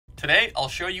Today, I'll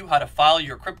show you how to file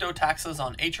your crypto taxes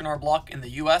on H&R Block in the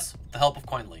US with the help of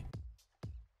Koinly.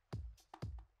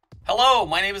 Hello,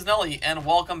 my name is Nelly and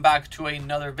welcome back to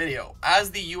another video. As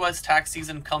the US tax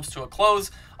season comes to a close,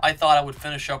 I thought I would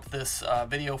finish up this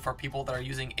video for people that are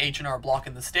using H&R Block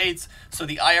in the States. So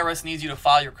the IRS needs you to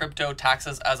file your crypto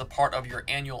taxes as a part of your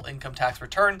annual income tax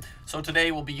return. So today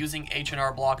we'll be using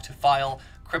H&R Block to file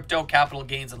crypto capital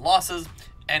gains and losses,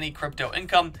 any crypto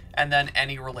income, and then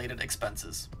any related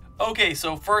expenses. Okay,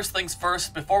 so first things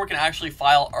first, before we can actually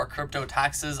file our crypto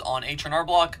taxes on H&R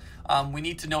Block, we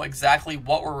need to know exactly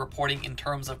what we're reporting in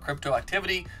terms of crypto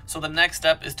activity. So the next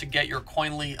step is to get your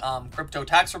Koinly crypto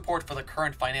tax report for the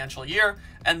current financial year,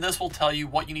 and this will tell you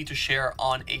what you need to share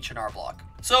on H&R Block.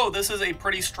 So this is a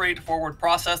pretty straightforward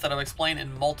process that I've explained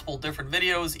in multiple different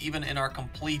videos, even in our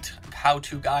complete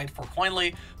how-to guide for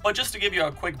Koinly. But just to give you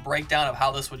a quick breakdown of how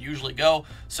this would usually go.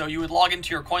 So you would log into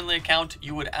your Koinly account,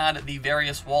 you would add the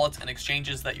various wallets and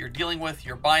exchanges that you're dealing with,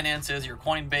 your Binance's, your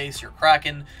Coinbase, your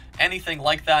Kraken, anything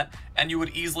like that, and you would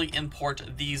easily import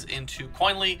these into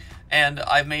Koinly. And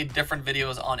I've made different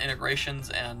videos on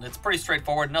integrations, and it's pretty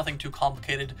straightforward, nothing too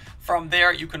complicated. From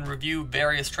there, you can review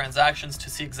various transactions to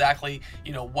see exactly,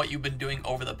 what you've been doing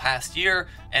over the past year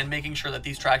and making sure that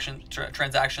these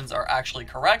transactions are actually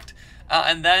correct.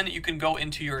 And then you can go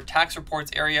into your tax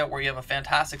reports area where you have a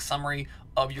fantastic summary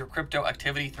of your crypto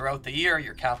activity throughout the year,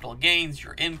 your capital gains,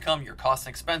 your income, your costs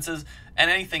and expenses, and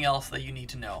anything else that you need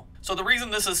to know. So the reason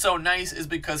this is so nice is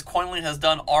because Koinly has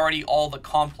done already all the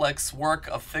complex work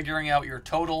of figuring out your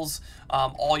totals.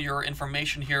 All your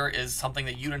information here is something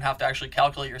that you didn't have to actually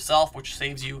calculate yourself, which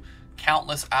saves you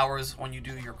countless hours when you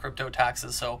do your crypto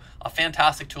taxes. So a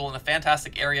fantastic tool and a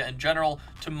fantastic area in general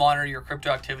to monitor your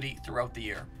crypto activity throughout the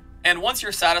year. And once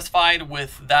you're satisfied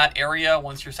with that area,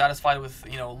 once you're satisfied with,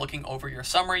 looking over your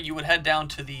summary, you would head down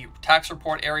to the tax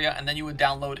report area and then you would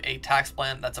download a tax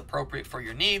plan that's appropriate for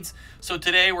your needs. So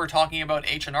today we're talking about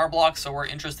H&R Block, so we're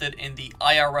interested in the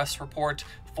IRS report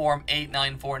Form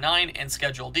 8949 and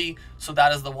Schedule D. So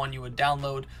that is the one you would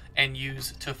download and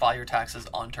use to file your taxes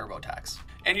on TurboTax.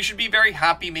 And you should be very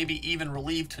happy, maybe even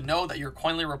relieved to know that your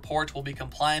Koinly report will be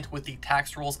compliant with the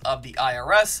tax rules of the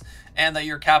IRS and that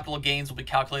your capital gains will be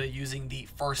calculated using the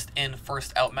first in,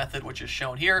 first out method, which is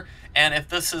shown here. And if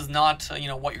this is not,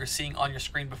 what you're seeing on your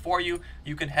screen before you,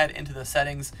 you can head into the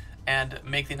settings and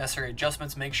make the necessary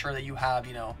adjustments. Make sure that you have,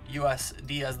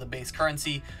 USD as the base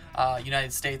currency,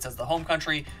 United States as the home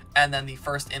country, and then the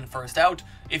first in, first out.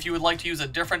 If you would like to use a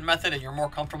different method and you're more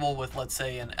comfortable with, let's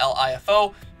say, an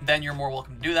LIFO, then you're more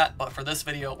welcome to do that. But for this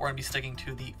video, we're gonna be sticking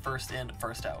to the first in,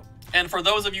 first out. And for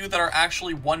those of you that are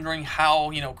actually wondering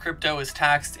how, crypto is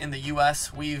taxed in the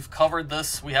US, we've covered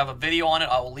this. We have a video on it.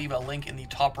 I will leave a link in the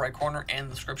top right corner and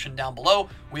the description down below.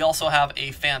 We also have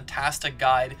a fantastic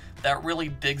guide that really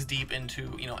digs deep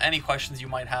into, any questions you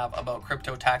might have about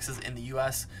crypto taxes in the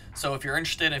US. So if you're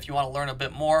interested, if you want to learn a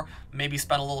bit more, maybe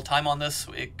spend a little time on this,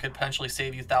 it could potentially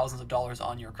save you thousands of dollars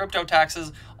on your crypto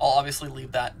taxes. I'll obviously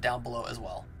leave that down below as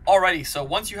well. Alrighty, so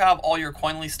once you have all your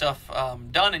Koinly stuff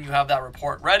done and you have that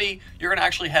report ready, you're going to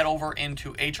actually head over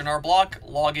into H&R Block,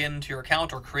 log into your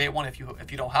account or create one if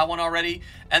you don't have one already.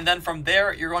 And then from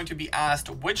there, you're going to be asked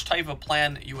which type of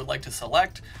plan you would like to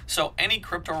select. So any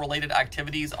crypto related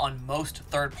activities on most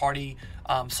third-party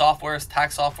softwares,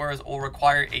 tax softwares will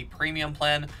require a premium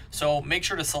plan. So make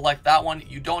sure to select that one.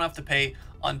 You don't have to pay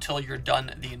until you're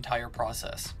done the entire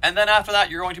process. And then after that,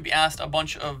 you're going to be asked a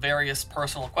bunch of various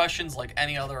personal questions like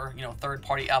any other,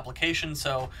 third-party application.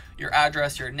 So your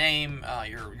address, your name,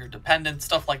 your dependent,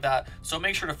 stuff like that. So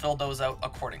make sure to fill those out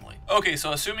accordingly. Okay,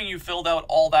 so assuming you filled out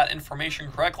all that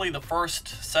information correctly, the first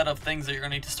set of things that you're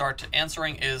gonna need to start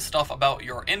answering is stuff about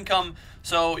your income.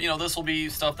 So, this will be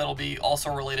stuff that'll be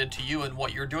also related to you and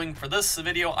what you're doing. For this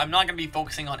video, I'm not gonna be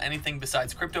focusing on anything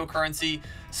besides cryptocurrency.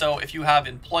 So if you have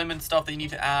employment stuff that you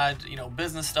need to add,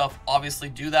 business stuff, obviously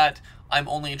do that. I'm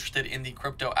only interested in the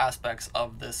crypto aspects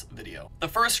of this video. The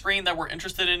first screen that we're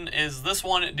interested in is this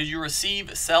one. Did you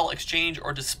receive, sell, exchange,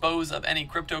 or dispose of any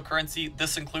cryptocurrency?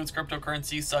 This includes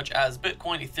cryptocurrencies such as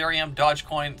Bitcoin, Ethereum,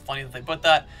 Dogecoin. Funny that they put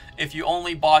that. If you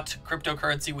only bought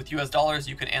cryptocurrency with US dollars,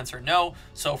 you can answer no.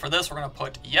 So for this, we're gonna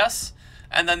put yes.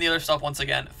 And then the other stuff, once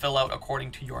again, fill out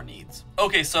according to your needs.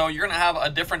 Okay, so you're gonna have a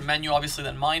different menu, obviously,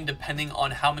 than mine, depending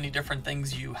on how many different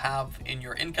things you have in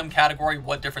your income category,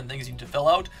 what different things you need to fill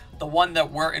out. The one that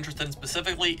we're interested in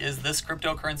specifically is this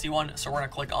cryptocurrency one, so we're gonna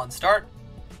click on Start.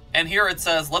 And here it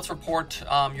says, let's report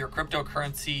your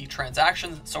cryptocurrency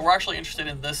transactions. So we're actually interested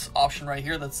in this option right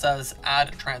here that says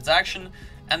Add Transaction.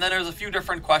 And then there's a few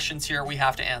different questions here we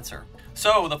have to answer.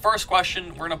 So the first question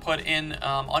we're going to put in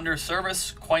under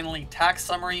service, Koinly tax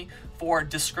summary. For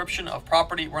description of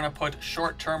property, we're going to put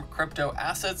short-term crypto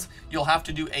assets. You'll have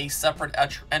to do a separate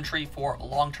entry for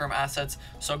long-term assets.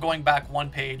 So going back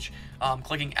one page,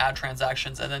 clicking add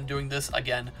transactions, and then doing this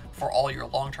again for all your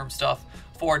long-term stuff.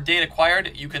 For date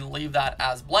acquired, you can leave that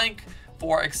as blank.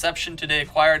 For exception to date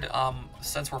acquired,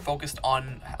 since we're focused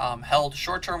on held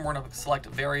short-term, we're going to select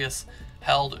various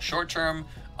held short-term.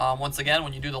 Once again,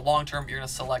 when you do the long-term, you're going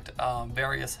to select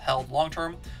various held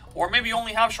long-term. Or maybe you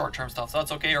only have short-term stuff, so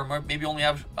that's okay. Or maybe you only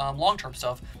have long-term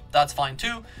stuff, that's fine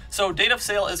too. So date of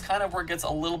sale is kind of where it gets a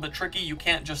little bit tricky. You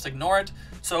can't just ignore it.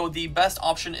 So the best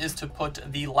option is to put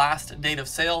the last date of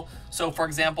sale. So for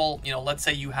example, let's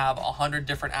say you have 100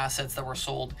 different assets that were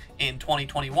sold in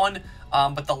 2021,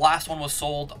 but the last one was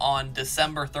sold on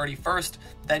December 31st,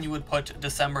 then you would put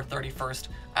December 31st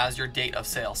as your date of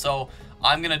sale. So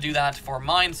I'm gonna do that for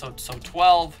mine. So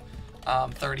 12,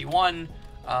 31,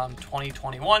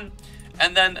 2021.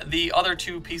 And then the other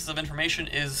two pieces of information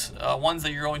is ones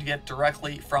that you're going to get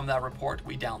directly from that report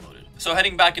we downloaded. So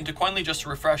heading back into Koinly, just to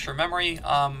refresh your memory,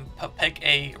 pick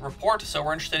a report. So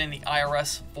we're interested in the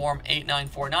IRS Form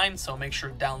 8949, so make sure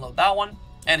to download that one.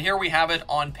 And here we have it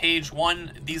on page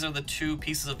 1. These are the two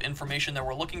pieces of information that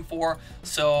we're looking for.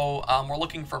 So we're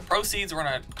looking for proceeds. We're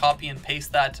going to copy and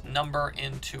paste that number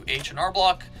into H&R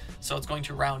block. So it's going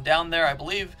to round down there, I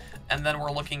believe. And then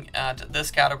we're looking at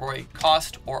this category,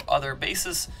 cost or other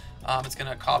basis. It's going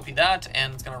to copy that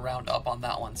and it's going to round up on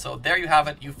that one. So there you have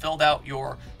it. You filled out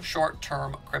your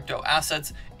short-term crypto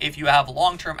assets. If you have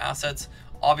long-term assets,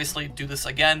 obviously do this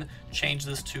again, change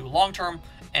this to long-term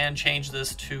and change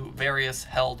this to various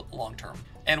held long-term.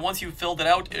 And once you've filled it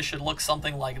out, it should look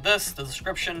something like this, the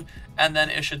description, and then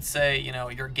it should say,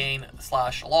 your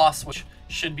gain/loss, which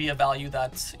should be a value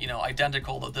that's,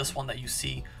 identical to this one that you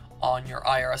see on your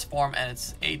IRS form, and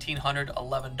it's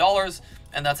 $1,811,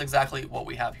 and that's exactly what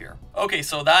we have here. Okay,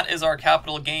 so that is our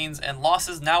capital gains and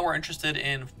losses. Now we're interested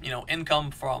in,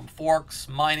 income from forks,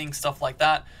 mining, stuff like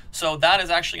that. So that is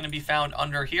actually going to be found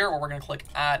under here, where we're going to click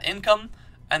add income,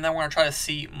 and then we're going to try to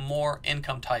see more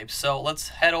income types. So let's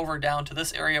head over down to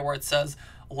this area where it says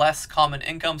less common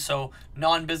income. So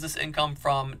non-business income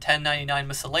from 1099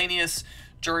 miscellaneous,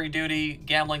 jury duty,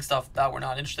 gambling, stuff that we're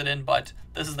not interested in, but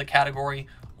this is the category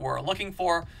we're looking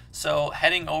for. So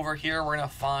heading over here, we're going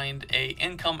to find a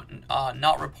income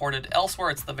not reported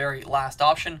elsewhere. It's the very last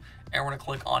option, and we're going to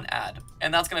click on add.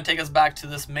 And that's going to take us back to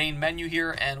this main menu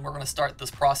here, and we're going to start this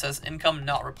process, income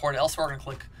not reported elsewhere. We're going to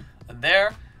click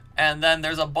there. And then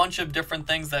there's a bunch of different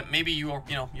things that maybe you'll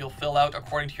fill out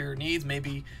according to your needs.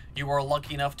 Maybe you were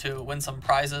lucky enough to win some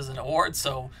prizes and awards,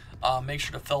 so make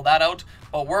sure to fill that out.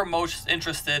 But we're most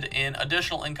interested in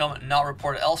additional income not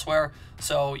reported elsewhere.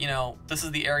 So, this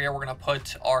is the area we're going to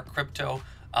put our crypto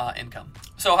income.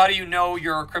 So how do you know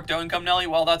your crypto income, Nelly?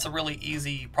 Well, that's a really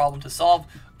easy problem to solve.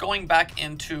 Going back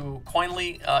into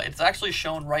Koinly, it's actually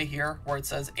shown right here where it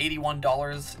says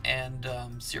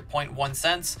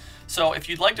 $81.01. So if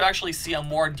you'd like to actually see a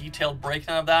more detailed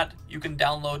breakdown of that, you can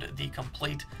download the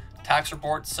complete tax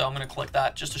report. So I'm going to click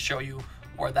that just to show you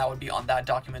where that would be on that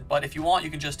document. But if you want,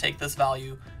 you can just take this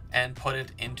value and put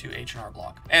it into H&R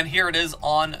block. And here it is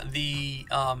on the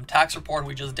tax report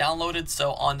we just downloaded.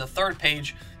 So on the third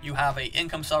page, you have a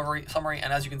income summary.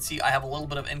 And as you can see, I have a little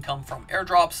bit of income from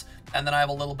airdrops, and then I have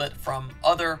a little bit from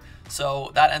other.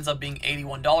 So that ends up being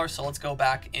 $81. So let's go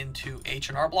back into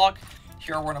H&R block.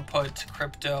 Here we're gonna put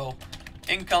crypto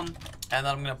income, and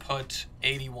then I'm gonna put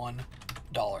 $81.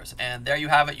 And there you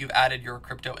have it. You've added your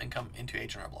crypto income into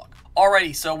H&R block.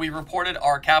 Alrighty, so we reported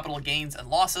our capital gains and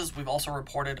losses. We've also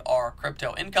reported our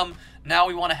crypto income. Now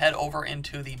we want to head over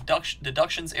into the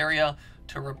deductions area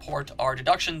to report our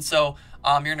deductions. So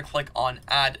you're going to click on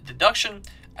add deduction,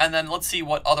 and then let's see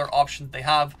what other options they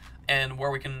have and where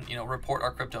we can report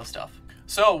our crypto stuff.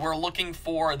 So we're looking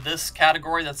for this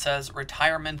category that says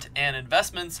retirement and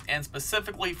investments, and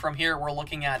specifically from here we're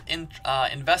looking at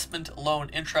investment loan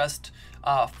interest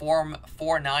form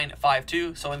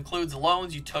 4952. So it includes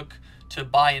loans you took to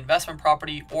buy investment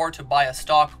property or to buy a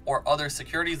stock or other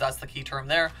securities. That's the key term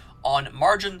there, on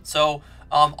margin. So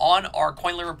on our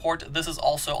Koinly report, this is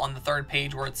also on the third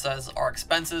page where it says our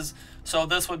expenses. So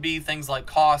this would be things like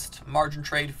cost, margin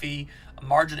trade fee,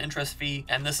 margin interest fee,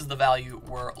 and this is the value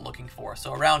we're looking for.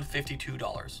 So around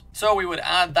 $52. So we would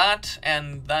add that,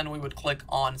 and then we would click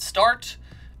on start.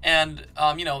 And,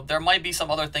 there might be some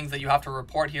other things that you have to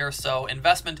report here. So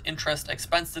investment interest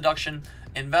expense deduction.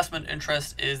 Investment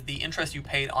interest is the interest you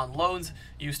paid on loans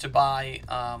used to buy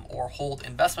or hold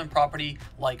investment property,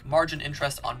 like margin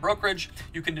interest on brokerage.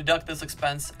 You can deduct this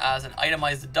expense as an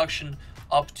itemized deduction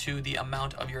up to the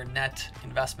amount of your net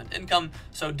investment income.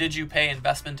 So did you pay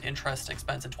investment interest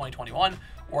expense in 2021?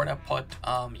 We're going to put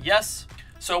yes.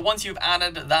 So once you've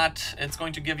added that, it's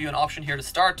going to give you an option here to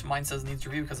start. Mine says needs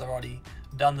review because I've already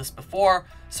done this before.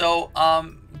 So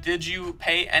did you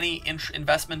pay any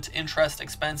investment interest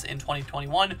expense in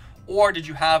 2021, or did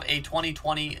you have a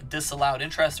 2020 disallowed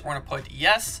interest? We're going to put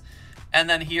yes. And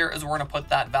then here is we're going to put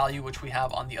that value, which we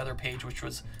have on the other page, which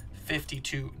was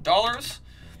 $52.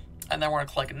 And then we're going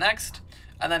to click next.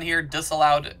 And then here,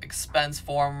 disallowed expense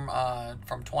form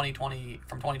from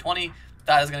 2020.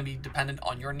 That is going to be dependent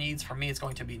on your needs. For me, it's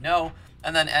going to be no.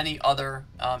 And then any other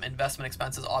investment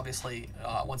expenses, obviously,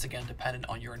 once again, dependent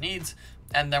on your needs.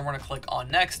 And then we're going to click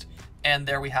on next. And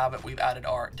there we have it. We've added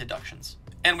our deductions.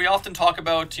 And we often talk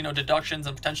about, deductions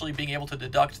and potentially being able to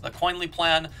deduct the Koinly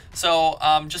plan. So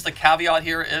just a caveat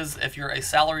here is if you're a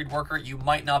salaried worker, you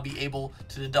might not be able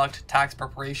to deduct tax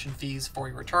preparation fees for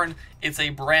your return. It's a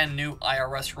brand new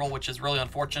IRS rule, which is really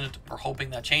unfortunate. We're hoping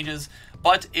that changes.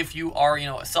 But if you are,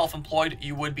 self-employed,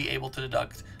 you would be able to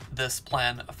deduct this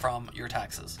plan from your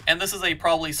taxes. And this is a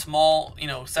probably small,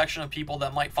 section of people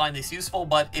that might find this useful,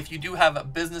 but if you do have a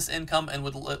business income and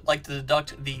would like to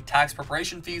deduct the tax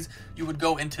preparation fees, you would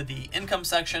go into the income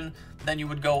section, then you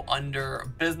would go under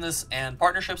business and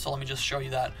partnerships. So let me just show you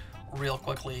that real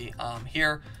quickly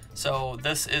here. So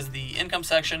this is the income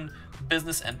section,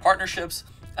 business and partnerships.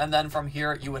 And then from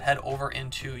here, you would head over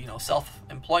into,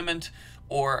 self-employment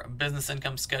or business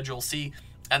income schedule C.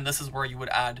 And this is where you would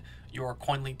add your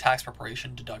Koinly tax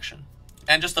preparation deduction.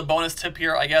 And just a bonus tip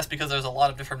here, I guess, because there's a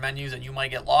lot of different menus and you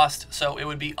might get lost. So it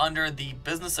would be under the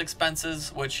business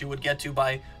expenses, which you would get to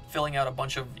by filling out a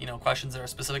bunch of, questions that are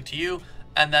specific to you.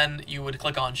 And then you would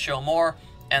click on show more.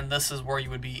 And this is where you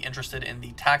would be interested in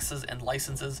the taxes and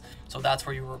licenses. So that's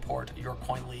where you report your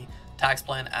Koinly tax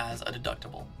plan as a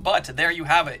deductible. But there you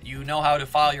have it. You know how to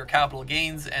file your capital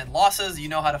gains and losses. You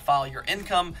know how to file your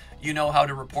income. You know how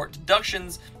to report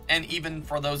deductions. And even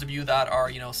for those of you that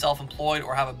are, self-employed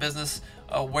or have a business,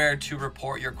 where to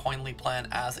report your Koinly plan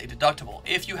as a deductible.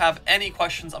 If you have any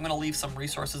questions, I'm going to leave some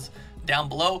resources down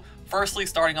below. Firstly,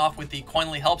 starting off with the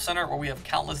Koinly Help Center, where we have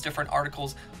countless different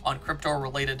articles on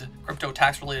crypto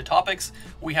tax related topics.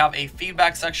 We have a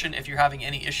feedback section if you're having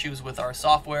any issues with our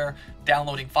software,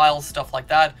 downloading files, stuff like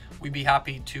that. We'd be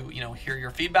happy to, hear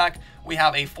your feedback. We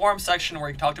have a forum section where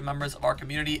you can talk to members of our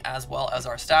community as well as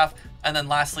our staff. And then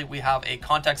lastly, we have a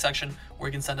contact section where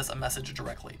you can send us a message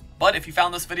directly. But if you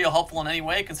found this video helpful in any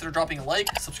way, consider dropping a like,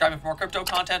 subscribing for more crypto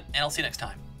content, and I'll see you next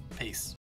time. Peace.